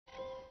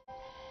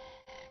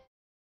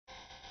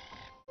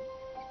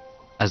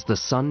As the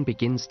sun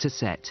begins to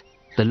set,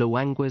 the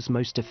Luangwa's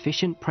most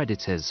efficient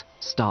predators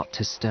start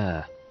to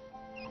stir.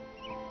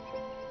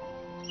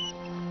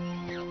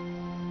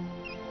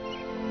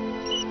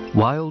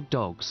 Wild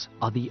dogs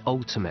are the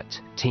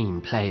ultimate team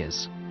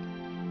players.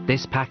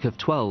 This pack of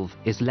 12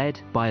 is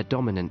led by a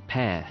dominant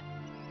pair.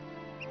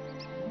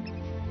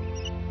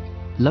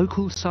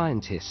 Local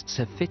scientists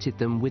have fitted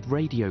them with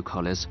radio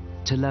collars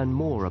to learn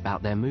more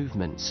about their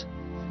movements.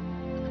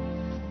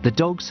 The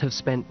dogs have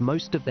spent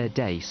most of their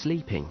day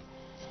sleeping,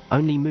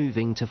 only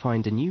moving to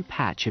find a new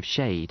patch of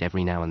shade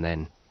every now and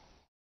then.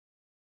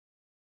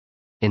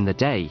 In the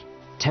day,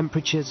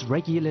 temperatures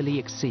regularly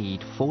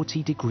exceed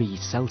 40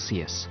 degrees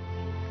Celsius.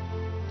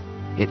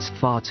 It's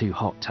far too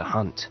hot to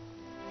hunt.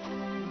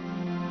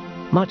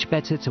 Much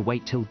better to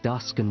wait till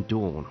dusk and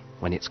dawn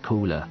when it's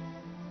cooler.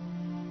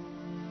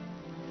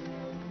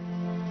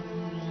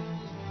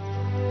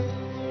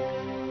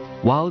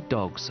 Wild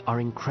dogs are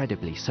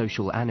incredibly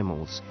social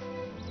animals.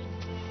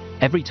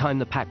 Every time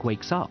the pack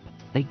wakes up,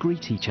 they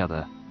greet each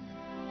other.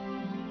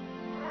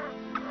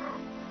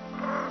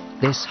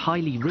 This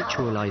highly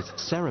ritualized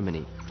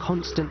ceremony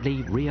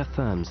constantly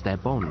reaffirms their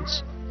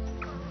bonds.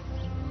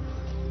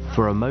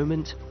 For a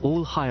moment,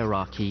 all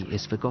hierarchy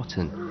is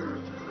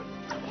forgotten.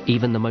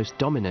 Even the most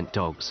dominant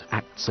dogs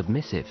act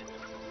submissive.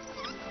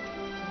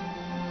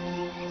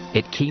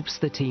 It keeps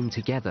the team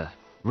together,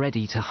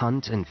 ready to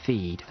hunt and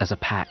feed as a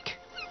pack.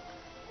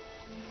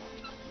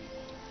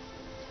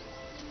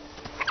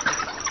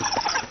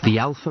 The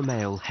alpha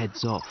male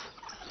heads off,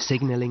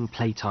 signaling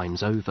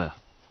playtime's over.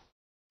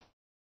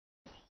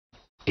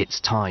 It's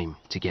time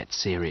to get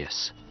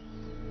serious.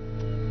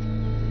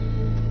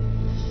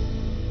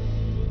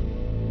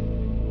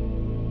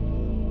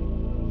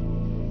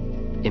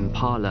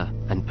 Impala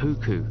and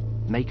puku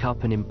make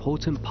up an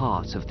important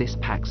part of this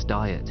pack's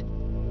diet.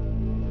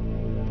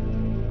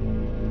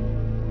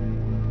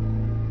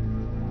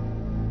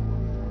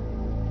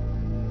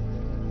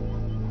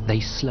 They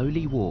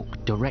slowly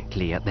walk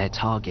directly at their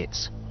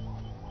targets.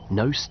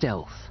 No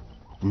stealth,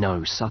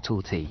 no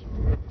subtlety.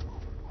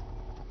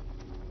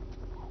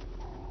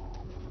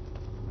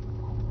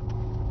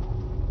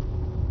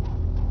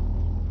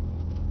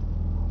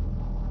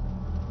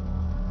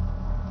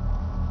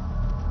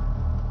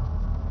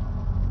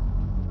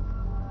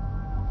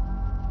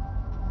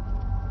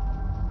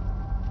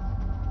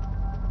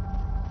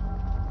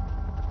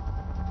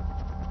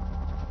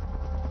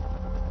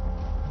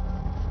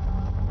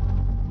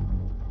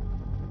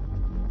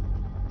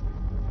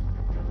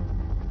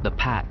 The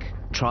pack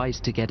tries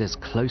to get as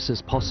close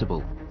as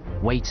possible,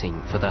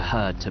 waiting for the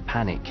herd to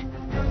panic.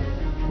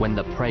 When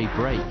the prey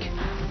break,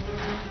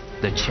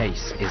 the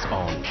chase is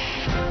on.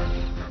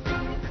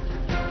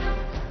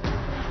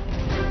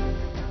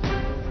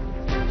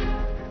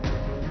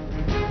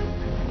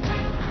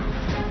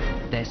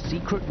 Their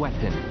secret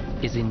weapon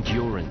is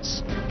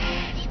endurance.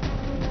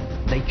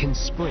 They can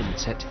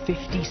sprint at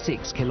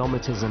 56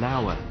 kilometers an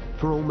hour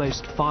for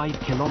almost 5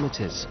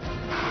 kilometers.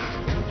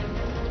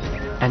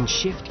 And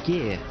shift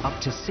gear up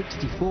to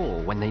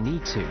 64 when they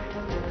need to.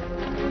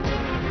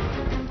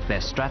 Their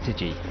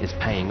strategy is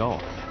paying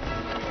off.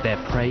 Their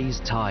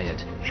prey's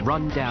tired,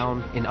 run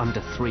down in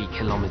under 3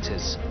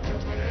 kilometers.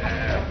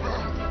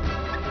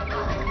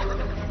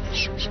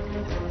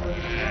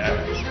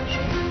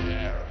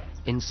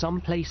 In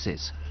some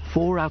places,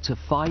 4 out of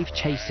 5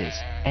 chases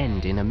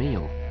end in a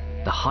meal,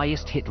 the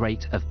highest hit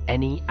rate of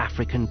any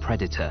African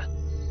predator.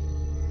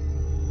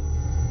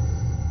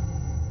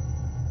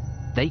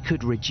 They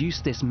could reduce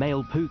this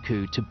male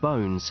puku to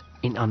bones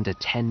in under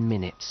 10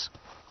 minutes.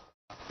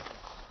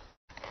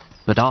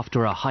 But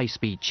after a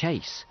high-speed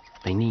chase,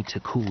 they need to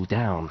cool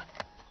down.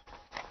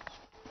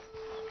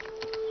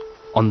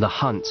 On the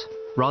hunt,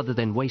 rather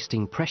than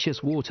wasting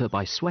precious water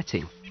by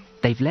sweating,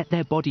 they've let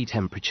their body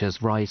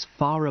temperatures rise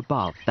far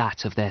above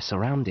that of their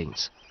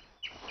surroundings.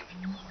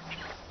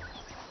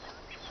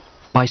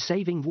 By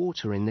saving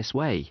water in this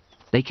way,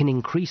 they can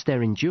increase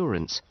their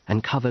endurance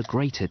and cover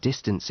greater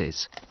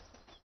distances.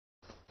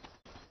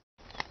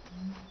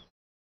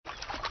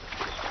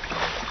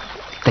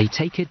 They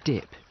take a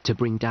dip to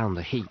bring down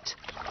the heat,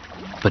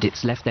 but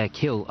it's left their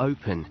kill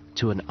open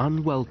to an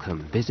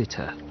unwelcome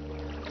visitor.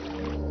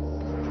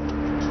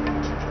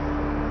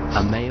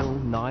 A male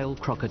Nile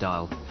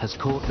crocodile has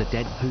caught the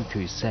dead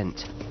puku's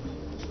scent.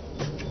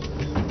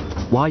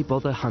 Why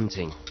bother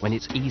hunting when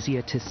it's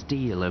easier to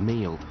steal a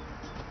meal?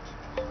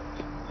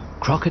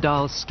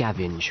 Crocodiles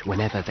scavenge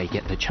whenever they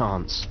get the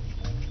chance.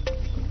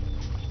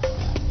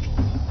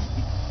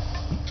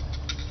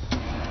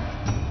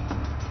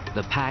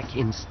 The pack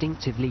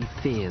instinctively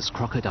fears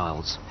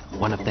crocodiles,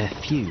 one of their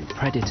few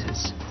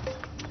predators.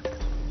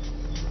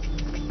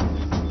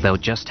 They'll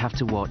just have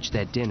to watch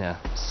their dinner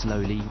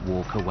slowly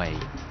walk away.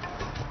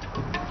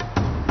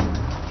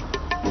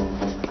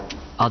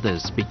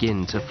 Others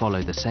begin to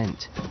follow the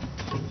scent.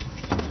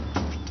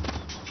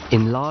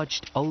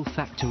 Enlarged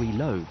olfactory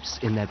lobes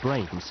in their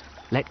brains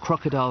let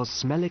crocodiles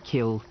smell a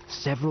kill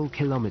several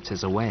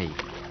kilometers away.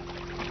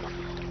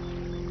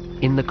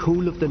 In the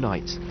cool of the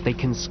night, they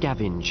can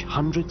scavenge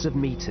hundreds of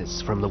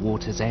meters from the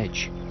water's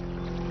edge.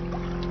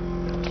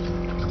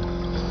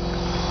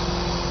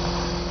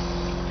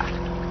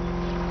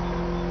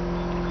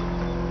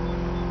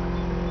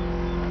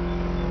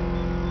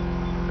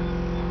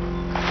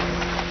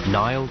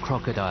 Nile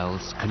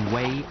crocodiles can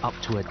weigh up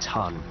to a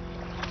ton.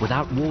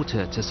 Without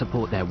water to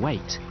support their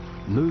weight,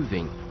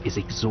 moving is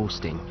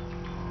exhausting.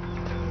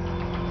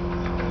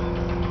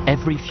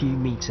 Every few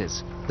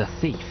meters, the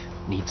thief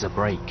needs a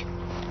break.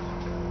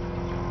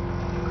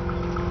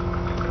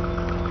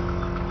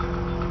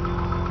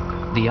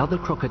 The other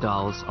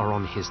crocodiles are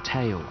on his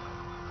tail,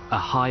 a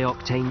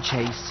high-octane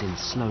chase in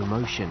slow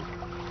motion,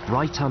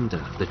 right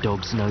under the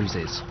dog's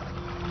noses.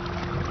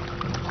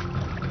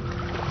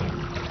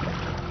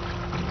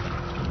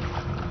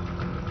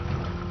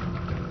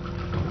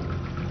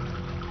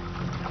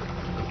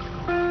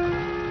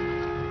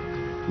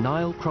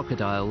 Nile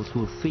crocodiles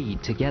will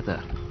feed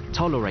together,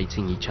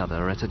 tolerating each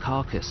other at a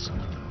carcass.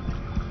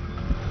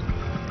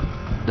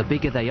 The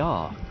bigger they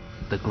are,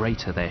 the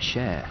greater their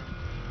share.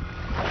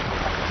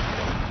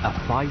 A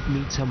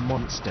 5-meter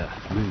monster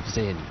moves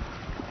in.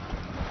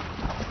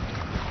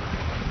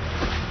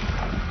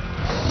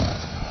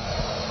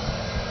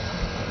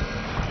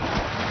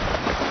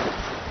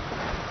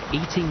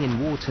 Eating in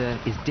water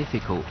is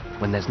difficult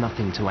when there's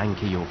nothing to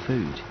anchor your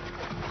food.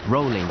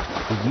 Rolling,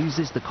 he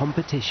uses the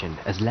competition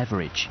as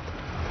leverage.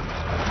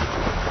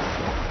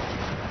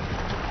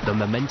 The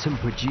momentum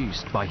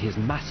produced by his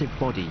massive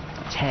body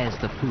tears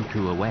the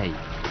puku away.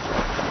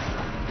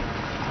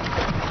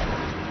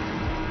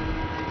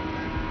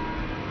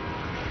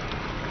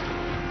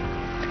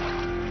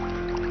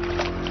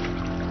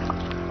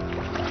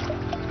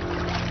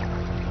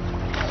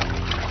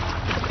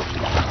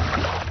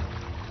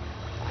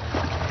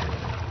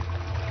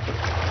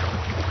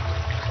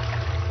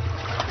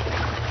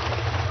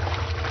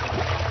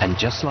 And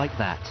just like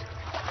that,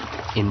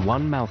 in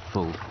one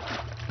mouthful,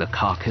 the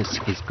carcass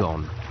is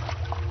gone.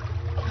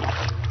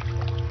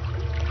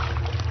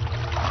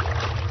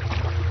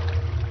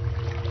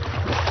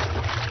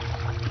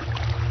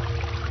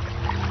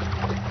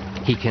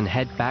 He can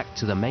head back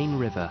to the main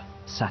river,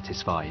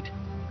 satisfied.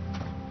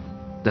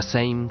 The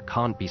same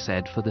can't be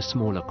said for the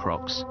smaller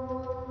crocs.